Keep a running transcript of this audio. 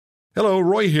Hello,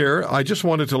 Roy here. I just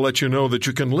wanted to let you know that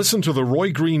you can listen to The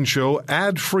Roy Green Show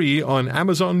ad-free on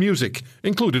Amazon Music,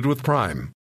 included with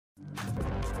Prime.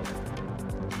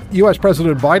 U.S.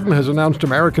 President Biden has announced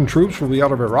American troops will be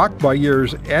out of Iraq by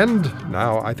year's end.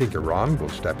 Now, I think Iran will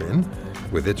step in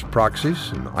with its proxies,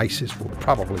 and ISIS will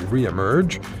probably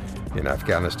re-emerge. In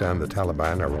Afghanistan, the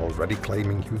Taliban are already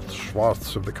claiming huge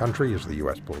swaths of the country as the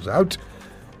U.S. pulls out,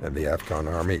 and the Afghan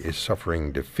army is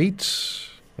suffering defeats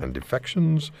and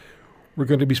defections. We're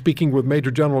going to be speaking with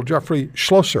Major General Jeffrey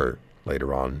Schlosser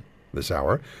later on this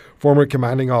hour, former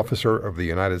commanding officer of the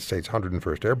United States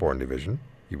 101st Airborne Division.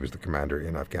 He was the commander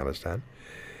in Afghanistan.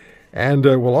 And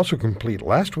we'll also complete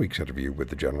last week's interview with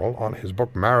the general on his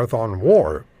book Marathon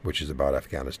War, which is about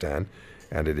Afghanistan.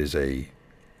 And it is a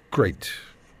great,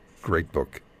 great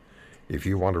book. If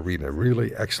you want to read a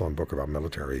really excellent book about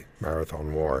military,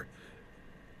 Marathon War,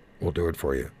 we'll do it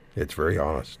for you. It's very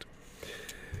honest.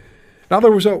 Now, there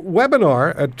was a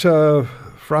webinar at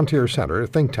Frontier Center, a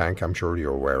think tank I'm sure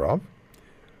you're aware of,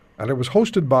 and it was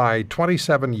hosted by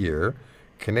 27-year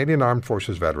Canadian Armed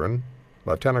Forces veteran,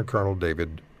 Lieutenant Colonel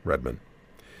David Redman.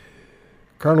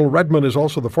 Colonel Redman is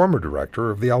also the former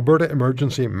director of the Alberta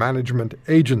Emergency Management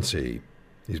Agency.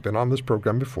 He's been on this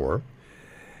program before.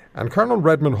 And Colonel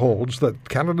Redman holds that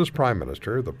Canada's Prime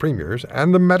Minister, the premiers,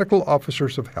 and the medical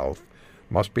officers of health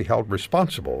must be held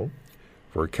responsible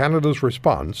for Canada's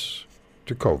response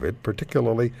to COVID,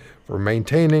 particularly for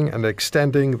maintaining and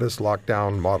extending this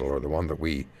lockdown model, or the one that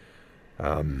we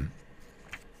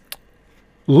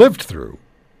lived through.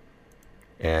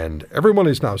 And everyone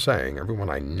is now saying, everyone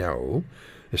I know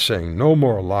is saying no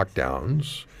more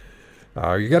lockdowns.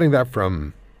 You're getting that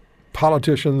from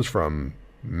politicians, from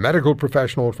medical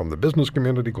professionals, from the business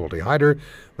community. Goldie Hyder,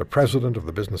 the president of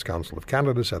the Business Council of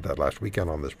Canada, said that last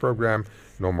weekend on this program.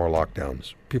 No more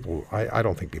lockdowns. I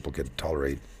don't think people could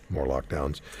tolerate more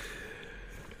lockdowns.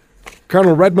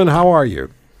 Colonel Redman, how are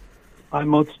you?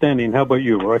 I'm outstanding. How about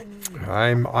you, Roy?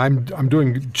 I'm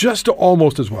doing just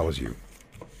almost as well as you.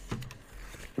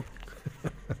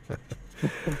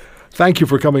 Thank you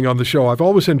for coming on the show. I've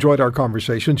always enjoyed our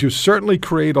conversations. You certainly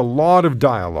create a lot of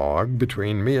dialogue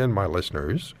between me and my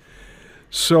listeners.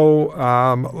 So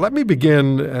let me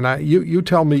begin, and you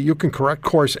tell me. You can correct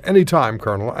course anytime,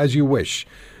 Colonel, as you wish.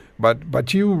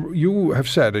 But you have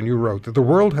said, and you wrote, that the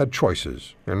world had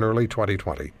choices in early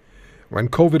 2020 when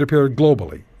COVID appeared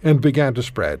globally and began to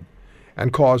spread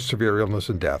and caused severe illness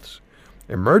and deaths.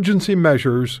 Emergency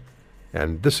measures,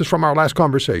 and this is from our last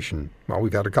conversation. Well,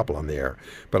 we've had a couple on the air.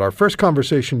 But our first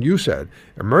conversation, you said,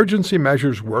 emergency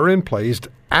measures were in place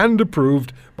and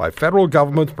approved by federal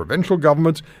governments, provincial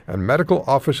governments, and medical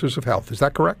officers of health. Is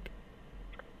that correct?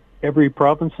 Every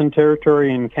province and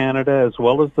territory in Canada, as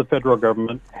well as the federal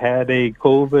government, had a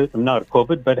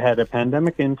had a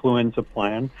pandemic influenza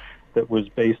plan that was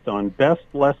based on best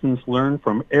lessons learned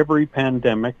from every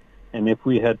pandemic. And if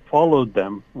we had followed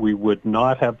them, we would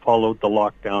not have followed the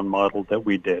lockdown model that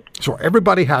we did. So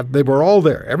they were all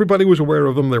there. Everybody was aware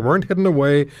of them. They weren't hidden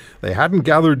away. They hadn't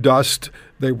gathered dust.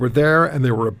 They were there and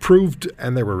they were approved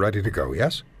and they were ready to go,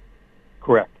 yes?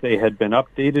 Correct. They had been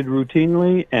updated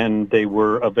routinely and they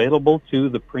were available to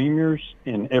the premiers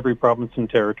in every province and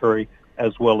territory,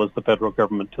 as well as the federal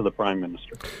government to the Prime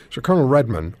Minister. So, Colonel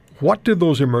Redman, what did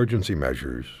those emergency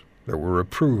measures that were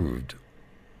approved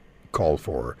call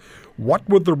for? What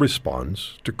would the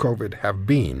response to COVID have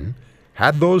been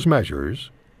had those measures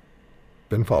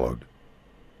been followed?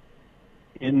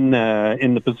 In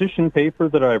the position paper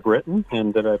that I've written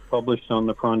and that I've published on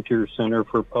the Frontier Center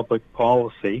for Public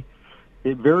Policy,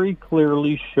 it very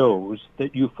clearly shows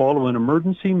that you follow an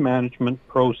emergency management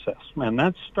process. And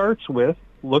that starts with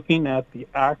looking at the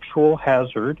actual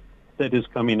hazard that is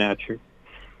coming at you.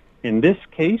 In this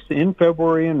case, in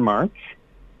February and March,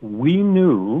 we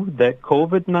knew that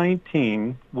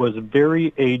COVID-19 was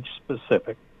very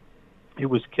age-specific. It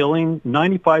was killing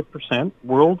 95%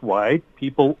 worldwide,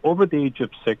 people over the age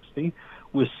of 60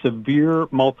 with severe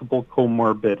multiple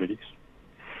comorbidities.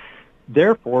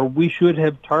 Therefore, we should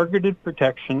have targeted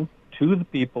protection to the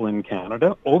people in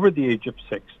Canada over the age of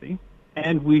 60,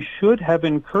 and we should have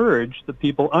encouraged the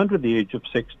people under the age of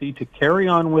 60 to carry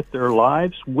on with their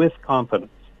lives with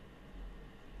confidence.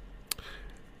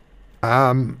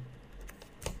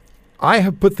 I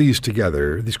have put these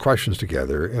questions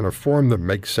together, in a form that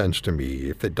makes sense to me.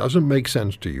 If it doesn't make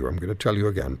sense to you, I'm going to tell you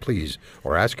again, please,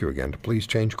 or ask you again to please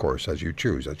change course as you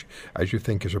choose, as you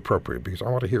think is appropriate, because I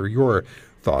want to hear your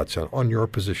thoughts on your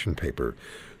position paper.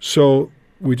 So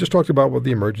we just talked about what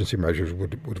the emergency measures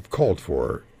would have called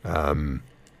for,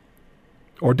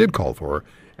 or did call for,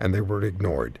 and they were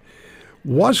ignored.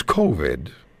 Was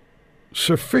COVID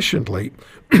sufficiently,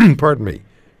 pardon me,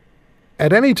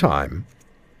 at any time,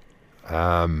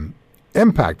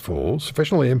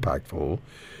 sufficiently impactful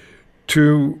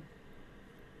to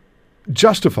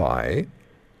justify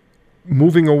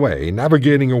moving away,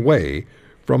 navigating away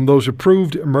from those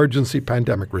approved emergency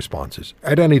pandemic responses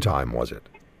at any time, was it?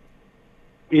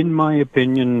 In my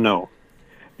opinion, no.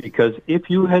 Because if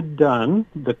you had done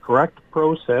the correct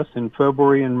process in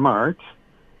February and March,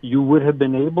 you would have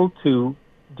been able to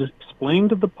explain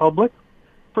to the public.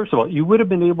 First of all, you would have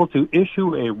been able to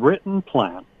issue a written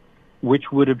plan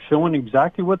which would have shown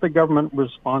exactly what the government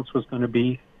response was going to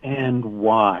be and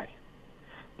why.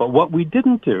 But what we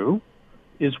didn't do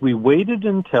is we waited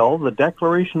until the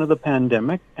declaration of the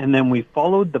pandemic, and then we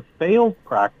followed the failed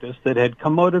practice that had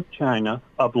come out of China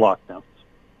of lockdowns.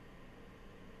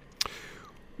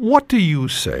 What do you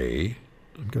say?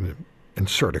 I'm going to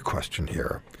insert a question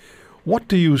here. What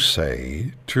do you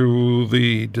say to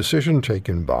the decision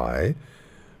taken by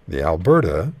the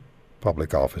Alberta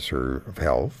Public Officer of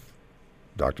Health,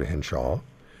 Dr. Hinshaw,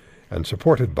 and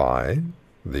supported by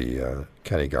the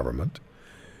Kenney government,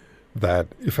 that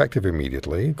effective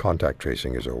immediately, contact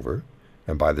tracing is over,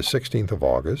 and by the 16th of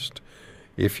August,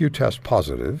 if you test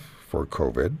positive for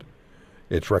COVID,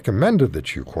 it's recommended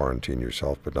that you quarantine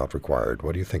yourself, but not required.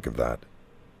 What do you think of that?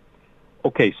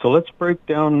 Okay, so let's break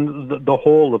down the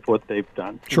whole of what they've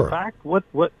done. Sure. In fact,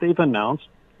 what they've announced,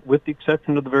 with the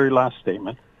exception of the very last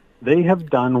statement, they have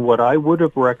done what I would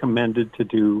have recommended to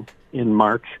do in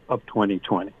March of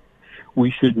 2020.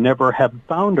 We should never have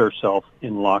found ourselves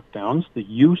in lockdowns, the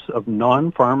use of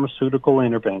non-pharmaceutical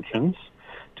interventions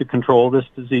to control this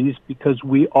disease, because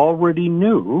we already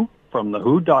knew from the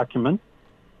WHO document,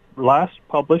 last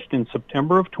published in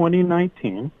September of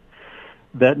 2019,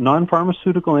 that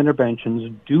non-pharmaceutical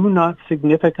interventions do not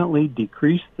significantly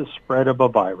decrease the spread of a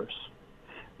virus.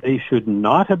 They should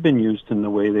not have been used in the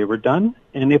way they were done.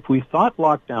 And if we thought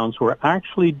lockdowns were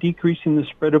actually decreasing the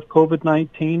spread of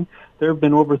COVID-19, there have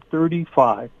been over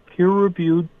 35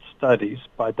 peer-reviewed studies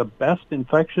by the best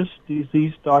infectious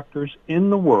disease doctors in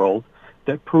the world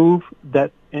that prove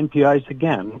that NPIs,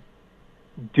 again,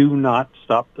 do not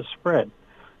stop the spread.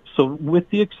 So with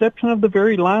the exception of the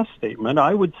very last statement,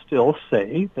 I would still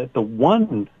say that the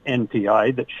one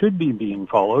NPI that should be being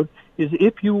followed is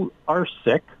if you are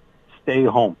sick, stay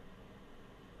home.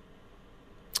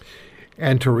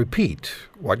 And to repeat,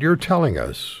 what you're telling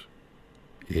us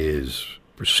is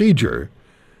procedure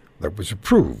that was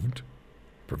approved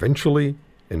provincially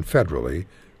and federally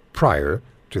prior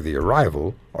to the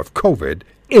arrival of COVID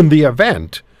in the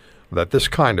event that this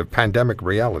kind of pandemic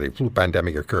reality, flu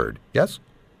pandemic, occurred. Yes?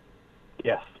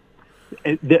 Yes.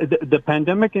 The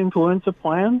pandemic influenza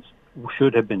plans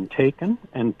should have been taken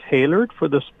and tailored for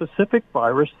the specific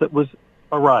virus that was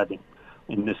arriving,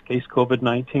 in this case,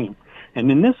 COVID-19.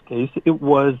 And in this case, it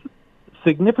was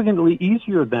significantly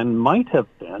easier than might have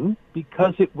been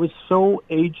because it was so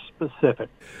age-specific.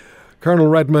 Colonel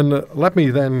Redmond, let me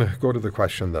then go to the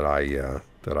question that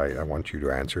I want you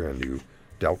to answer, and you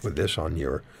dealt with this on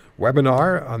your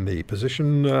webinar on the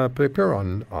position paper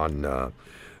on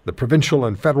the provincial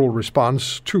and federal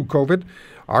response to COVID.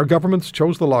 Our governments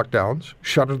chose the lockdowns,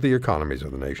 shuttered the economies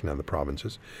of the nation and the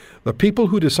provinces. The people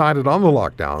who decided on the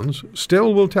lockdowns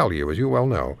still will tell you, as you well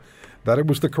know, that it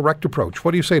was the correct approach.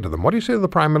 What do you say to them? What do you say to the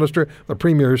Prime Minister, the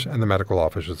Premiers, and the medical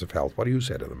officers of health? What do you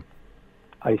say to them?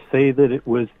 I say that it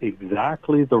was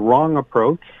exactly the wrong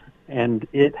approach, and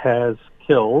it has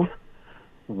killed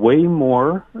way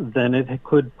more than it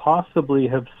could possibly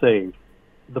have saved.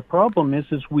 The problem is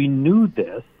we knew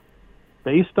this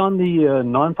based on the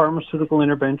non-pharmaceutical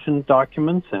intervention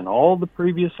documents and all the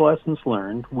previous lessons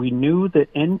learned. We knew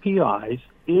that NPIs,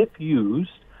 if used,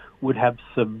 would have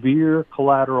severe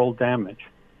collateral damage.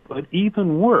 But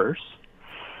even worse,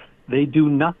 they do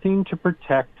nothing to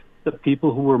protect the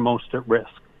people who were most at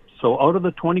risk. So out of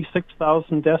the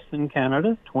 26,000 deaths in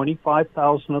Canada,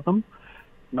 25,000 of them,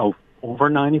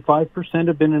 over 95%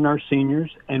 have been in our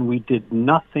seniors, and we did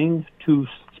nothing to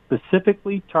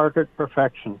specifically target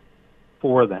perfection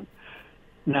for them.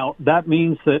 Now, that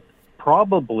means that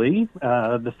probably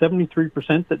the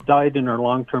 73% that died in our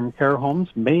long-term care homes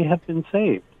may have been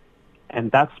saved,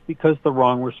 and that's because the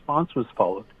wrong response was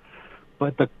followed.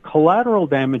 But the collateral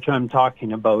damage I'm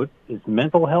talking about is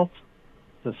mental health,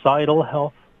 societal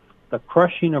health, the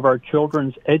crushing of our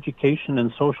children's education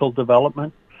and social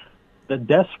development, the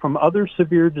deaths from other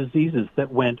severe diseases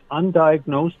that went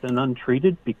undiagnosed and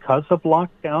untreated because of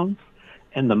lockdowns,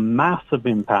 and the massive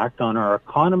impact on our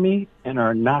economy and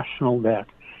our national debt.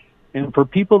 And for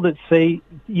people that say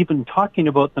even talking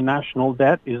about the national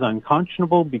debt is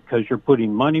unconscionable because you're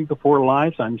putting money before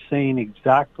lives, I'm saying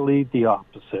exactly the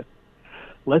opposite.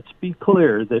 Let's be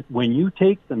clear that when you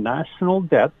take the national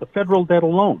debt, the federal debt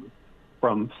alone,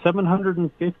 from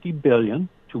 $750 billion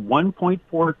to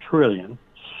 $1.4 trillion,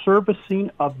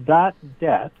 servicing of that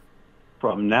debt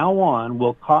from now on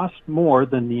will cost more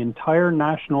than the entire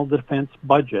national defense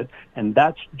budget, and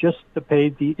that's just to pay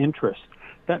the interest.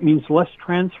 That means less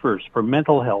transfers for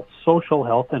mental health, social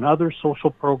health, and other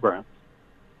social programs.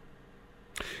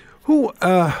 Who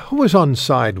is on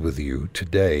side with you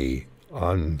today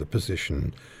on the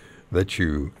position that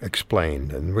you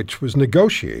explained and which was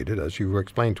negotiated, as you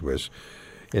explained to us,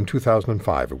 in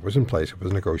 2005? It was in place. It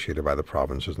was negotiated by the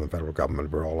provinces and the federal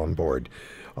government. We're all on board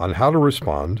on how to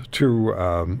respond to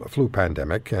a flu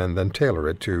pandemic and then tailor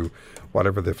it to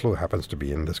whatever the flu happens to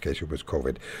be. In this case, it was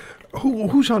COVID.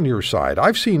 Who's on your side?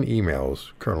 I've seen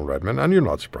emails, Colonel Redmond, and you're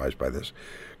not surprised by this,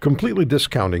 completely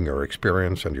discounting your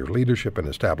experience and your leadership in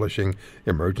establishing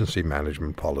emergency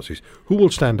management policies. Who will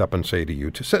stand up and say to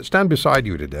you, to stand beside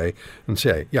you today and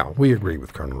say, yeah, we agree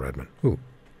with Colonel Redmond? Who?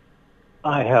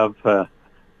 I have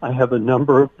a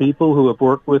number of people who have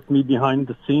worked with me behind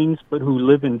the scenes, but who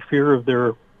live in fear of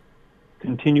their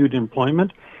continued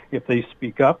employment if they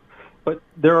speak up. But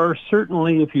there are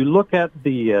certainly, if you look at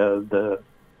the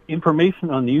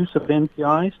information on the use of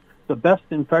NPIs, the best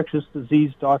infectious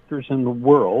disease doctors in the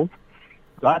world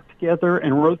got together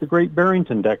and wrote the Great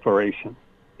Barrington Declaration.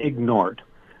 Ignored.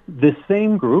 The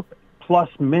same group, plus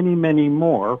many, many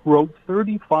more, wrote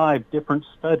 35 different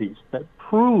studies that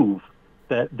prove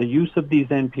that the use of these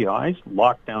NPIs,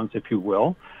 lockdowns if you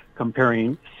will,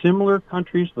 comparing similar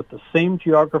countries with the same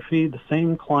geography, the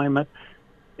same climate,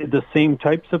 the same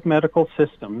types of medical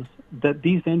systems, that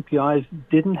these NPIs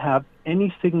didn't have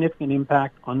any significant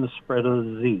impact on the spread of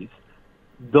the disease.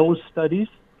 Those studies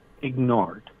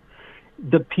ignored.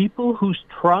 The people who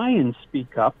try and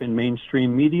speak up in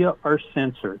mainstream media are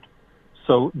censored.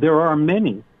 So there are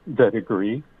many that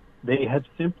agree. They have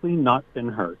simply not been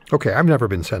heard. Okay, I've never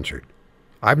been censored.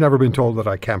 I've never been told that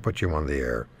I can't put you on the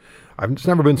air. It's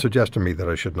never been suggested to me that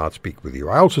I should not speak with you.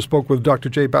 I also spoke with Dr.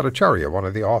 Jay Bhattacharya, one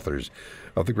of the authors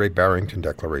of the Great Barrington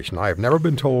Declaration. I have never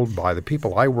been told by the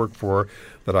people I work for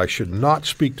that I should not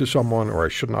speak to someone or I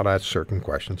should not ask certain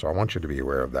questions. So I want you to be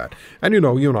aware of that. And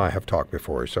you and I have talked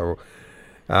before. So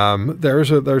there's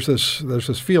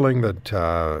this feeling that,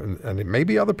 and it may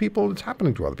be other people, it's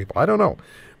happening to other people. I don't know.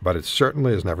 But it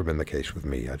certainly has never been the case with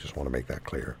me. I just want to make that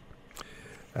clear.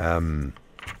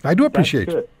 I do appreciate.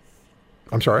 That's good.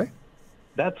 I'm sorry?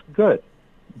 That's good.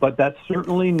 But that's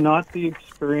certainly not the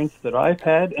experience that I've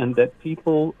had and that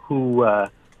people who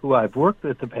I've worked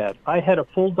with have had. I had a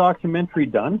full documentary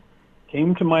done,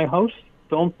 came to my house,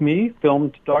 filmed me,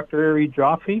 filmed Dr. Ari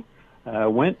Jaffe,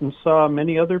 went and saw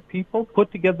many other people,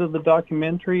 put together the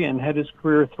documentary, and had his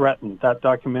career threatened. That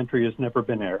documentary has never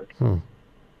been aired.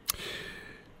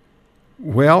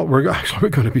 Well, we're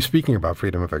going to be speaking about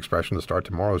freedom of expression to start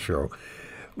tomorrow's show.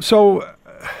 So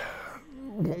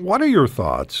what are your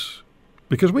thoughts?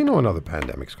 Because we know another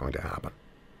pandemic is going to happen.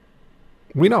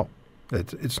 We know.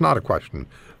 It's not a question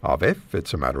of if,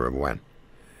 it's a matter of when.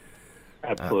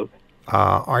 Absolutely.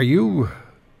 Are you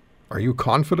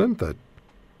confident that,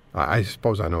 I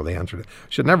suppose I know the answer to,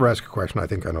 should never ask a question I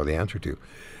think I know the answer to.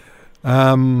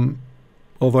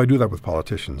 Although I do that with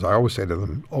politicians. I always say to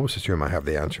them, always assume I have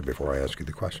the answer before I ask you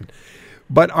the question.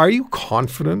 But are you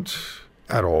confident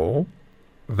at all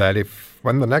that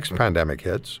when the next pandemic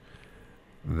hits,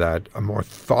 that a more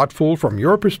thoughtful, from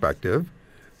your perspective,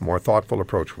 more thoughtful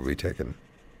approach will be taken?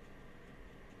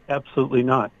 Absolutely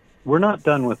not. We're not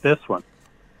done with this one.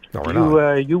 No, we're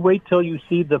not. You wait till you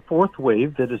see the fourth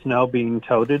wave that is now being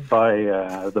touted by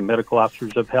the medical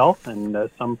officers of health and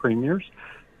some premiers.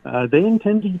 They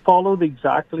intend to follow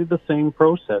exactly the same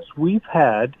process. We've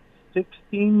had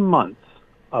 16 months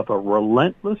of a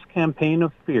relentless campaign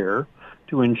of fear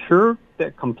to ensure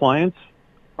that compliance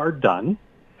are done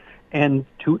and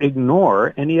to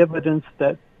ignore any evidence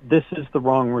that this is the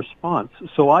wrong response.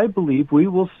 So I believe we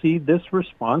will see this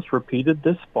response repeated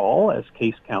this fall as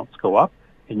case counts go up,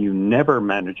 and you never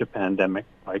manage a pandemic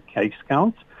by case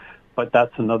counts, but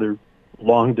that's another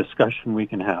long discussion we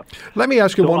can have. Let me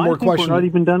ask you one more question. We're not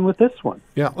even done with this one.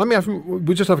 Yeah, let me ask,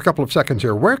 we just have a couple of seconds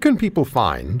here. Where can people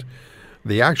find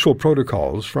the actual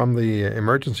protocols from the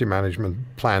emergency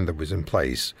management plan that was in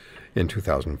place in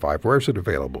 2005? Where is it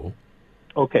available?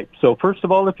 Okay, so first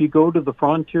of all, if you go to the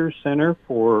Frontier Centre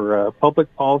for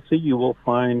Public Policy, you will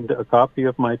find a copy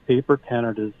of my paper,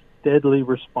 Canada's deadly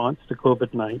response to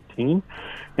COVID-19.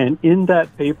 And in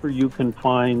that paper, you can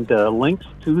find links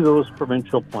to those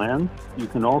provincial plans. You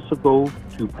can also go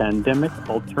to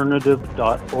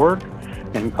pandemicalternative.org,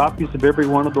 and copies of every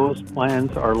one of those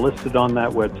plans are listed on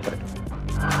that website.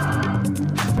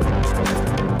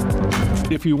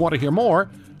 If you want to hear more,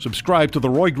 subscribe to The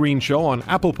Roy Green Show on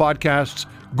Apple Podcasts,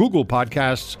 Google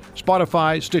Podcasts,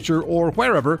 Spotify, Stitcher, or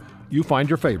wherever you find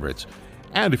your favorites.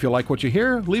 And if you like what you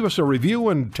hear, leave us a review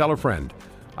and tell a friend.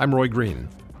 I'm Roy Green.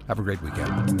 Have a great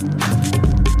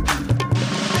weekend.